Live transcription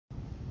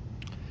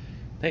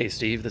Hey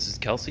Steve, this is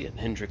Kelsey at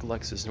Hendrick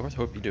Lexus North.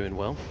 Hope you're doing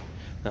well.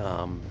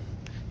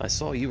 I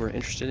saw you were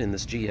interested in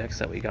this GX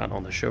that we got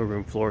on the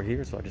showroom floor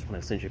here, so I just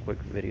want to send you a quick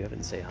video of it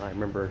and say hi. I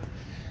remember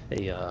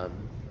a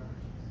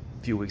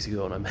few weeks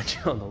ago when I met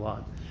you on the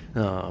lot.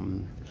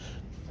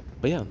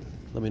 But yeah,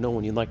 let me know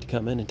when you'd like to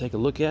come in and take a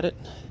look at it.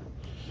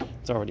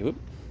 It's already, whoop,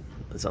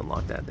 let's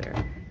unlock that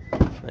there.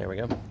 There we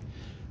go.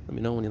 Let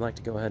me know when you'd like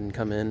to go ahead and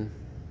come in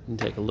and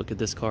take a look at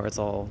this car. It's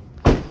all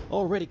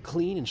already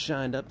clean and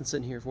shined up and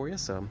sitting here for you,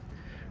 so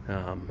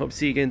hope to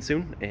see you again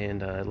soon,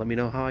 and let me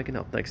know how I can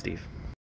help. Thanks, Steve.